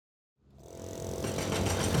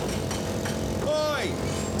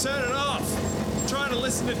Turn it off! I'm trying to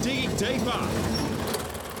listen to Digging Deeper.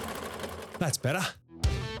 That's better.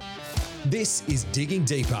 This is Digging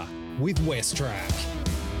Deeper with WesTrac.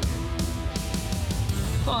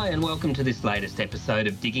 Hi and welcome to this latest episode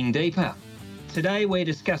of Digging Deeper. Today we're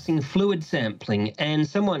discussing fluid sampling, and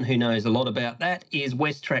someone who knows a lot about that is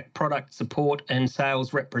WesTrac product support and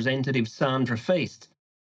sales representative Sarndra.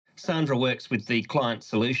 Sarndra works with the client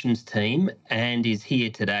solutions team and is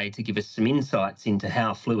here today to give us some insights into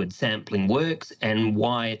how fluid sampling works and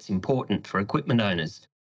why it's important for equipment owners.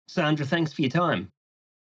 Sarndra, thanks for your time.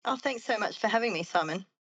 Oh, thanks so much for having me, Simon.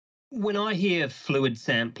 When I hear fluid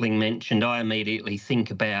sampling mentioned, I immediately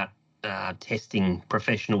think about testing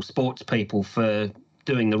professional sports people for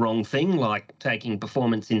doing the wrong thing, like taking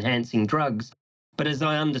performance-enhancing drugs. But as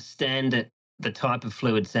I understand it, the type of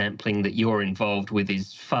fluid sampling that you're involved with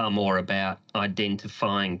is far more about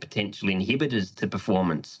identifying potential inhibitors to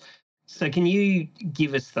performance. So can you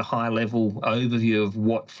give us the high-level overview of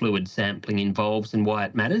what fluid sampling involves and why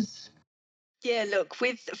it matters? Yeah, look,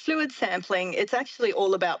 with fluid sampling, it's actually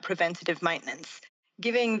all about preventative maintenance,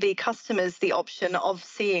 giving the customers the option of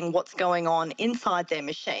seeing what's going on inside their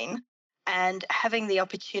machine and having the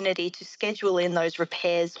opportunity to schedule in those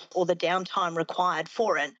repairs or the downtime required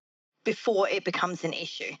for it before it becomes an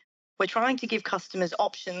issue. We're trying to give customers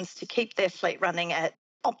options to keep their fleet running at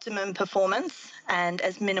optimum performance and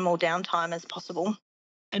as minimal downtime as possible.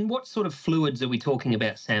 And what sort of fluids are we talking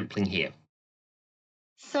about sampling here?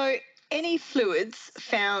 So, any fluids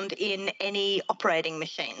found in any operating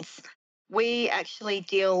machines. We actually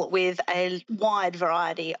deal with a wide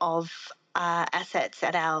variety of assets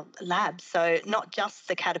at our lab. So, not just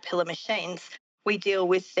the Caterpillar machines, we deal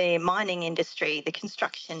with the mining industry, the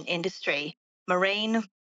construction industry, marine,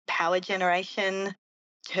 power generation,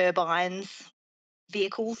 turbines,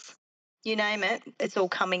 vehicles. You name it, it's all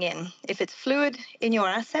coming in. If it's fluid in your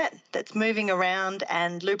asset that's moving around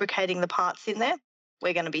and lubricating the parts in there,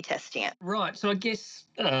 we're going to be testing it. Right. So I guess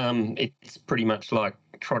it's pretty much like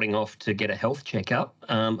trotting off to get a health checkup.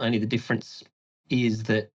 Only the difference is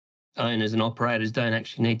that owners and operators don't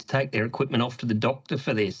actually need to take their equipment off to the doctor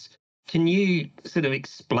for this. Can you sort of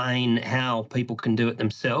explain how people can do it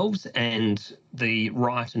themselves and the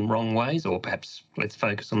right and wrong ways, or perhaps let's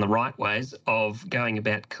focus on the right ways of going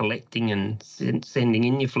about collecting and sending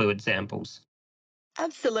in your fluid samples?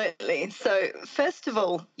 Absolutely. So, first of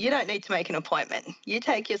all, you don't need to make an appointment. You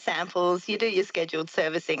take your samples, you do your scheduled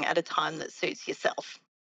servicing at a time that suits yourself.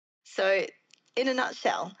 So, in a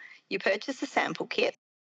nutshell, you purchase a sample kit,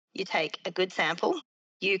 you take a good sample,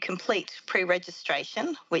 you complete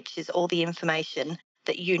pre-registration, which is all the information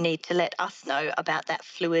that you need to let us know about that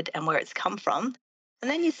fluid and where it's come from.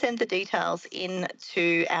 And then you send the details in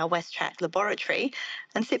to our WesTrac laboratory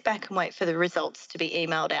and sit back and wait for the results to be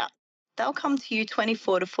emailed out. They'll come to you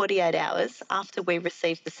 24 to 48 hours after we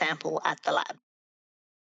receive the sample at the lab.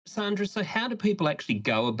 Sarndra, so how do people actually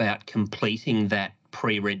go about completing that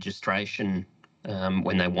pre-registration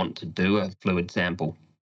when they want to do a fluid sample?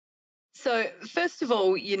 So, first of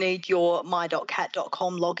all, you need your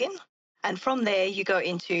my.cat.com login. And from there, you go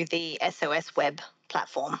into the SOS Web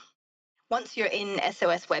platform. Once you're in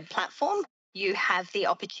SOS Web platform, you have the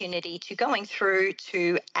opportunity to going through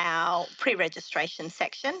to our pre-registration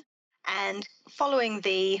section and following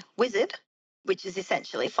the wizard, which is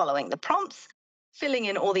essentially following the prompts, filling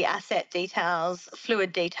in all the asset details,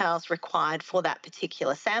 fluid details required for that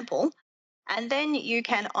particular sample. And then you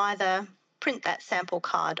can either print that sample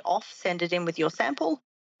card off, send it in with your sample,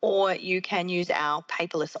 or you can use our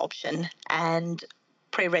paperless option and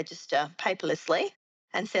pre-register paperlessly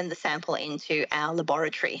and send the sample into our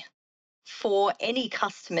laboratory. For any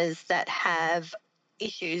customers that have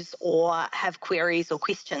issues or have queries or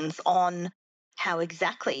questions on how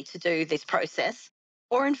exactly to do this process,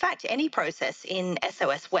 or in fact any process in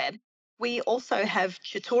SOS Web, we also have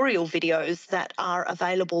tutorial videos that are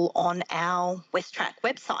available on our WesTrac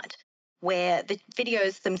website, where the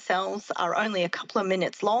videos themselves are only a couple of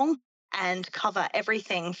minutes long and cover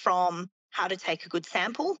everything from how to take a good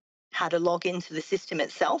sample, how to log into the system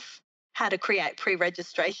itself, how to create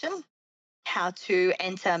pre-registration, how to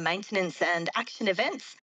enter maintenance and action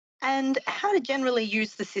events, and how to generally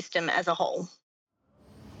use the system as a whole.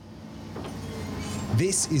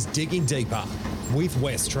 This is Digging Deeper with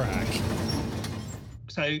WesTrac.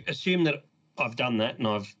 So assume that I've done that and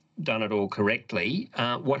I've done it all correctly.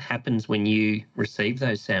 What happens when you receive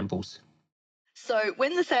those samples? So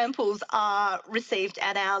when the samples are received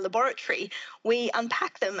at our laboratory, we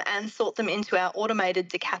unpack them and sort them into our automated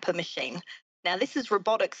decapper machine. Now, this is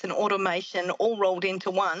robotics and automation all rolled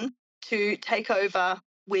into one to take over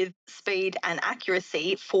with speed and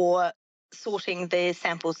accuracy for sorting the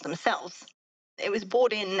samples themselves. It was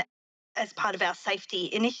brought in as part of our safety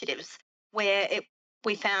initiatives, where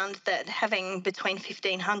we found that having between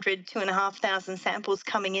 1,500, 2,500 samples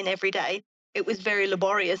coming in every day, it was very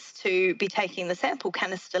laborious to be taking the sample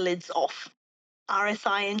canister lids off.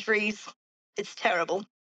 RSI injuries, it's terrible.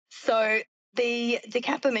 So the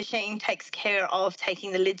decapper machine takes care of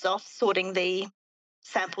taking the lids off, sorting the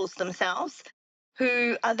samples themselves,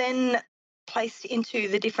 who are then placed into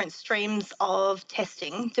the different streams of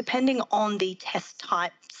testing depending on the test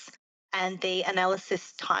types and the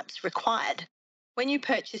analysis types required. When you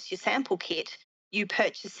purchase your sample kit, you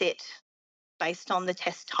purchase it based on the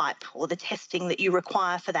test type or the testing that you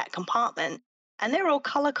require for that compartment, and they're all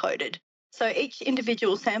color coded. So each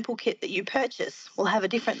individual sample kit that you purchase will have a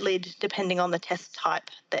different lid depending on the test type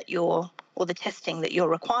or the testing that you're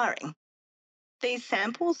requiring. These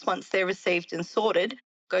samples, once they're received and sorted,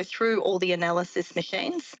 go through all the analysis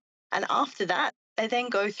machines, and after that, they then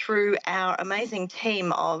go through our amazing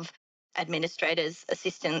team of administrators,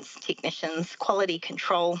 assistants, technicians, quality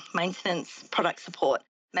control, maintenance, product support,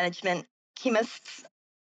 management, chemists,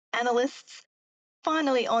 analysts,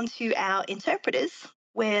 finally onto our interpreters,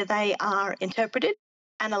 where they are interpreted,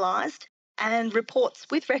 analysed, and reports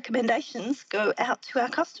with recommendations go out to our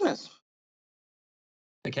customers.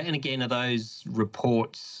 Okay, and again, are those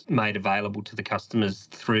reports made available to the customers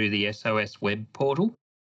through the SOS web portal?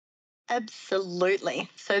 Absolutely.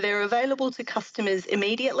 So they're available to customers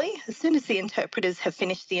immediately as soon as the interpreters have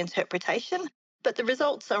finished the interpretation, but the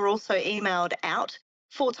results are also emailed out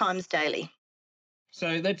 4 times daily.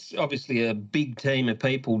 So that's obviously a big team of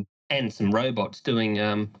people and some robots doing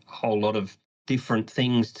a whole lot of different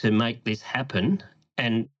things to make this happen.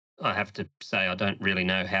 And I have to say, I don't really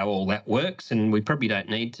know how all that works, and we probably don't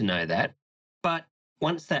need to know that. But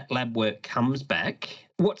once that lab work comes back,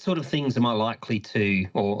 what sort of things am I likely to,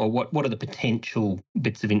 or what are the potential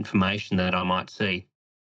bits of information that I might see?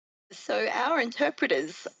 So our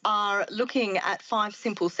interpreters are looking at 5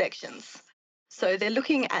 simple sections. So they're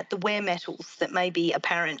looking at the wear metals that may be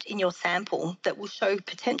apparent in your sample that will show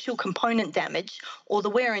potential component damage or the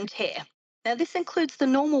wear and tear. Now, this includes the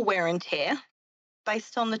normal wear and tear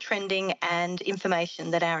based on the trending and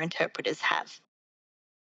information that our interpreters have.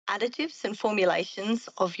 Additives and formulations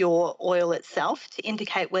of your oil itself to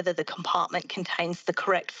indicate whether the compartment contains the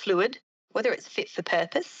correct fluid, whether it's fit for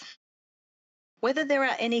purpose, whether there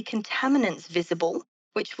are any contaminants visible,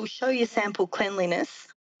 which will show your sample cleanliness,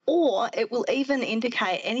 or it will even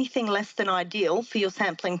indicate anything less than ideal for your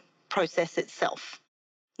sampling process itself.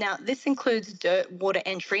 Now, this includes dirt, water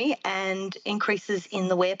entry, and increases in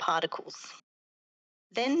the wear particles.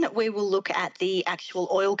 Then we will look at the actual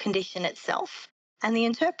oil condition itself, and the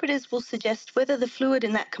interpreters will suggest whether the fluid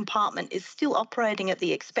in that compartment is still operating at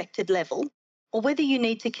the expected level or whether you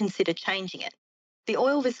need to consider changing it. The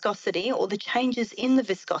oil viscosity or the changes in the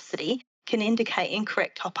viscosity can indicate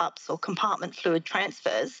incorrect top-ups or compartment fluid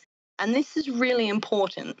transfers, and this is really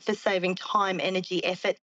important for saving time, energy,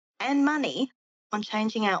 effort, and money on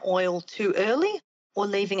changing our oil too early or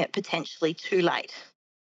leaving it potentially too late.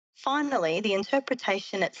 Finally, the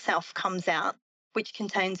interpretation itself comes out, which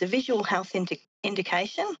contains a visual health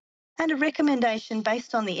indication and a recommendation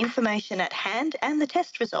based on the information at hand and the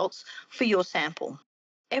test results for your sample.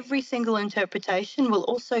 Every single interpretation will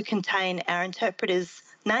also contain our interpreter's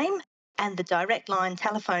name and the direct line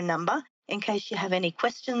telephone number in case you have any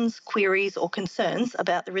questions, queries, or concerns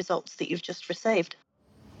about the results that you've just received.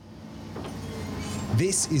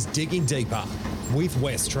 This is Digging Deeper with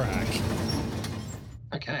WesTrac.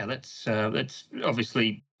 Okay, that's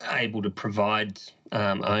obviously able to provide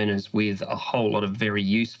owners with a whole lot of very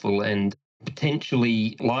useful and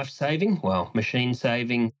potentially life-saving, well,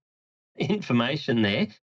 machine-saving information there.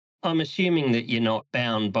 I'm assuming that you're not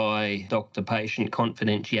bound by doctor-patient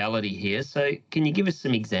confidentiality here. So can you give us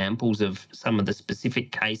some examples of some of the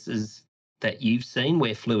specific cases that you've seen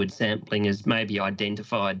where fluid sampling has maybe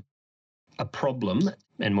identified a problem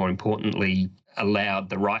and, more importantly, allowed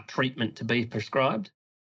the right treatment to be prescribed?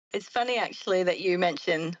 It's funny actually that you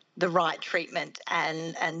mention the right treatment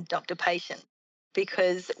and doctor patient,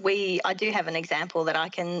 because I do have an example that I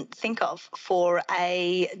can think of for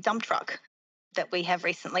a dump truck that we have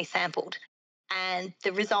recently sampled, and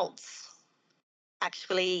the results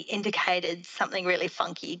actually indicated something really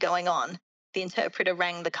funky going on. The interpreter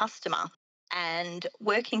rang the customer, and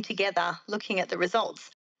working together, looking at the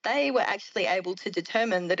results, they were actually able to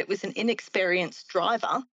determine that it was an inexperienced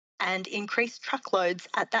driver and increased truckloads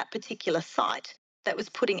at that particular site that was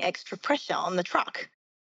putting extra pressure on the truck.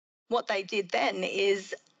 What they did then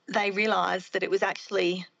is they realised that it was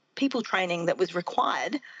actually people training that was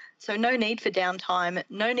required So no need for downtime,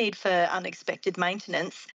 no need for unexpected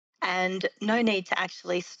maintenance, and no need to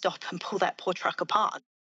actually stop and pull that poor truck apart.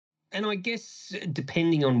 And I guess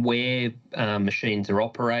depending on where machines are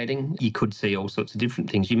operating, you could see all sorts of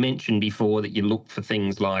different things. You mentioned before that you look for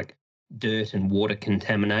things like dirt and water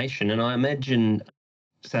contamination. And I imagine,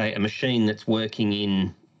 say, a machine that's working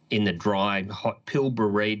in the dry, hot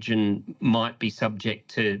Pilbara region might be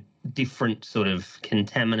subject to different sort of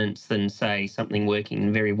contaminants than, say, something working in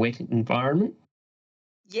a very wet environment.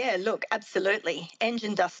 Yeah, look, absolutely.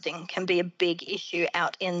 Engine dusting can be a big issue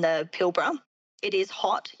out in the Pilbara. It is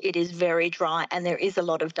hot, it is very dry, and there is a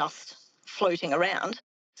lot of dust floating around.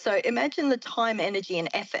 So imagine the time, energy, and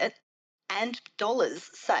effort and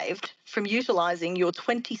dollars saved from utilising your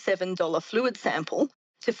 $27 fluid sample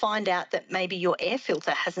to find out that maybe your air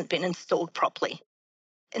filter hasn't been installed properly.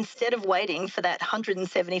 Instead of waiting for that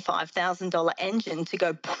 $175,000 engine to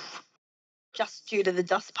go poof, just due to the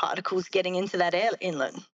dust particles getting into that air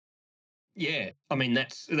inlet. Yeah, I mean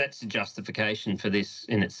that's a justification for this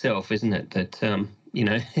in itself, isn't it? That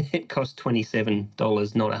it cost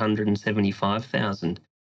 $27, not $175,000.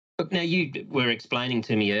 Look, now you were explaining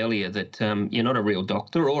to me earlier that you're not a real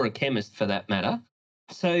doctor or a chemist for that matter.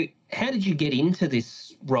 So how did you get into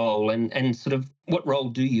this role, and sort of what role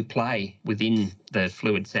do you play within the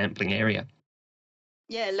fluid sampling area?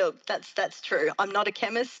 Yeah, look, that's true. I'm not a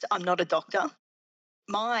chemist, I'm not a doctor.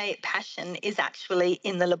 My passion is actually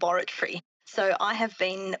in the laboratory. So I have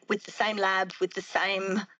been with the same lab, with the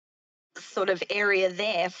same sort of area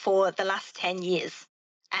there for the last 10 years.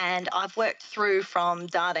 And I've worked through from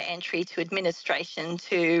data entry to administration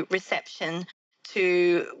to reception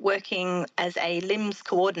to working as a LIMS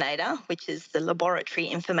coordinator, which is the Laboratory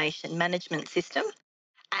Information Management System.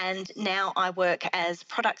 And now I work as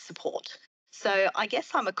product support. So I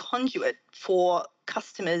guess I'm a conduit for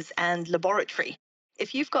customers and laboratory.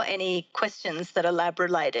 If you've got any questions that are lab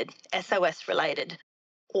related, SOS related,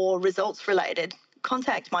 or results related,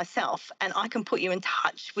 contact myself and I can put you in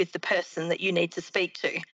touch with the person that you need to speak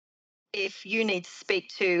to. If you need to speak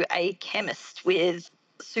to a chemist with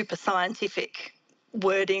super scientific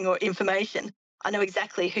wording or information, I know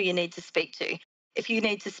exactly who you need to speak to. If you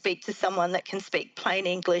need to speak to someone that can speak plain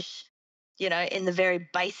English, in the very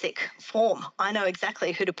basic form, I know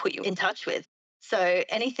exactly who to put you in touch with. So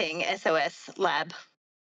anything SOS lab,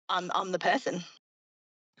 I'm the person.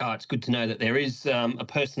 Oh, it's good to know that there is a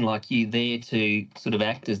person like you there to sort of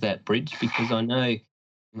act as that bridge, because I know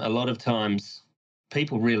a lot of times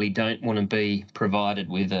people really don't want to be provided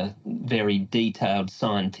with a very detailed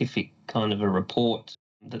scientific kind of a report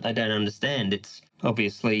that they don't understand. It's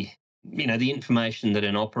obviously, the information that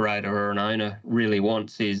an operator or an owner really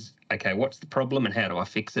wants is, okay, what's the problem and how do I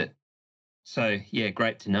fix it? So, yeah,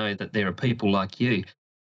 great to know that there are people like you.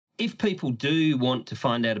 If people do want to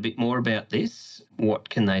find out a bit more about this, what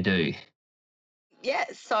can they do? Yeah,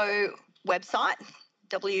 so website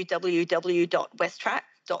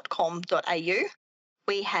www.westrac.com.au.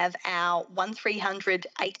 We have our 1300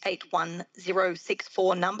 881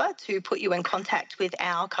 064 number to put you in contact with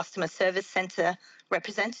our customer service centre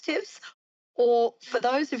representatives. Or for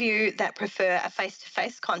those of you that prefer a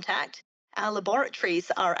face-to-face contact, our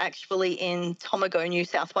laboratories are actually in Tomago, New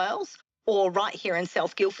South Wales, or right here in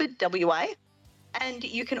South Guildford, WA. And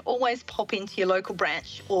you can always pop into your local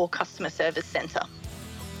branch or customer service centre.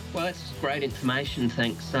 Well, that's great information.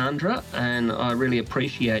 Thanks, Sarndra. And I really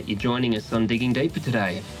appreciate you joining us on Digging Deeper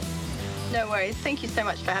today. No worries. Thank you so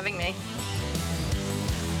much for having me.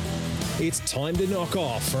 It's time to knock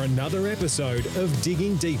off for another episode of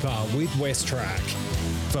Digging Deeper with WesTrac.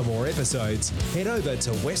 For more episodes, head over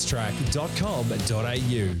to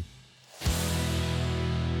westrac.com.au.